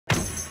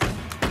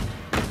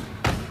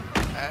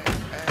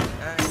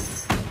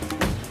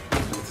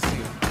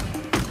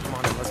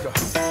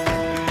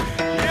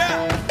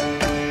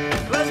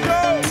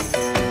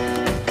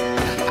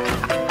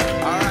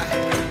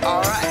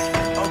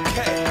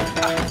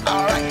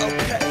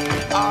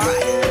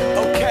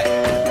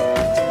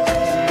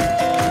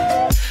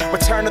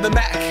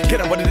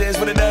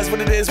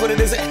is what it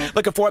isn't.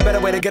 Looking for a better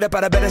way to get up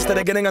out of bed instead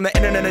of getting on the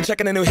internet and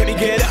checking a new hit. Me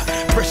get up,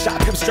 first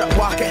shot, pimp strut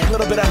walking. A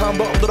little bit of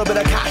humble, a little bit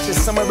of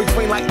cautious. Somewhere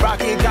between like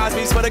Rocky and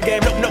Cosby's for the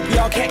game. Nope, nope,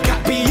 y'all can't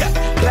copy yet.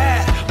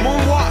 Glad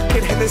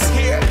moonwalking, and this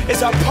here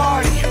is our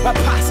party. My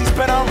posse's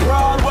been on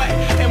Broadway,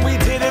 and we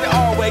did it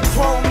all way.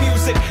 Chrome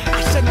music,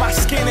 I shed my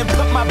skin and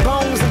put my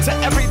bones into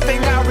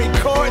everything I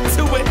record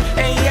to it.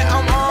 And yeah,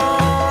 I'm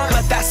on.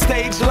 Let that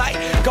stage light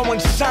go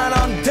and shine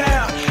on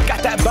down.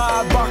 Got that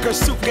Bob Barker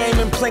suit game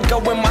and Plinko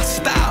in my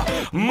style.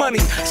 Money,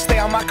 stay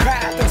on my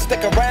craft and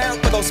stick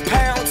around for those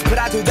pounds. But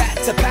I do that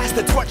to pass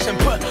the torch and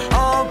put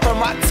on for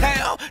my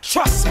town.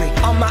 Trust me,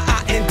 on my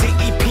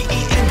INDEPENDENT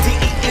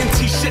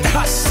shit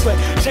hustling.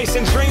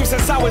 Chasing dreams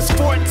since I was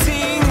 14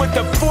 with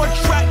the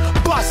 4-track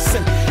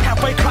bustin'.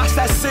 Halfway across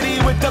that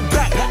city with the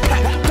back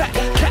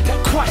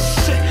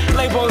question.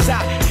 Labels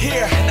out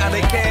here, now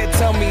they can't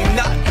tell me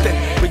nothing.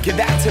 We give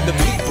that to the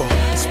people,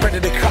 spread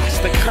it across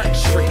the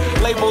country.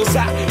 Labels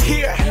out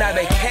here, now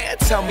they can't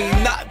tell me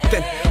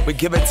nothing. We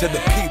give it to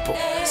the people,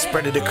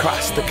 spread it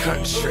across the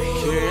country.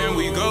 Can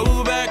we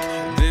go back?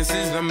 This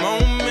is the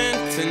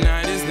moment,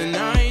 tonight is the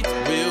night.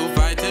 We'll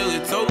fight till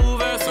it's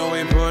over, so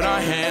we put our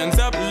hands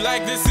up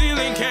like the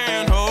ceiling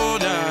can't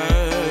hold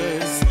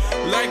us.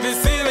 Like the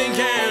ceiling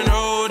can't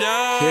hold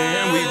us.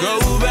 Can we go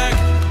back?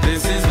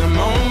 This is the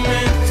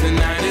moment,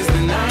 tonight is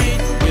the night.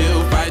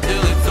 We'll fight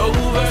till it's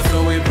over,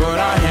 so we put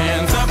our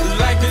hands up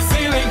like the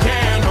ceiling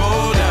can't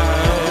hold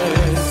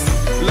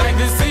us. Like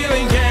the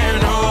ceiling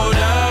can't hold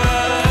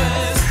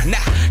us.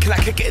 Now, can I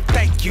kick it?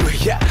 Thank you,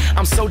 yeah,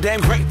 I'm so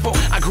damn grateful.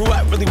 I grew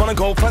up really wanna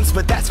go fronts,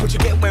 but that's what you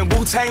get when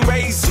Wu-Tang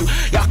raised you.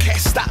 Y'all can't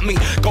stop me,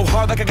 go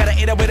hard like I got an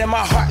 808 in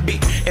my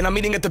heartbeat. And I'm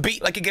eating at the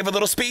beat like it gave a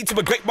little speed to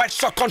a great white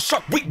shark on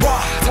Shark Week. Raw,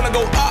 time to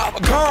go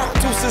off, gone,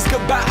 deuces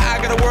goodbye. I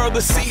got a world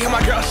to see, and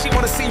my girl, she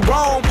wanna see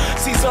Rome.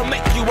 Caesar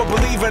make you a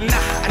believer,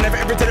 nah, I never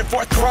ever did it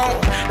for a throne.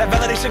 That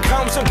validation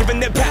comes from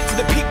giving it back to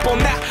the people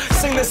now.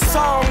 Sing this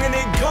song and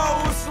it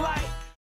goes like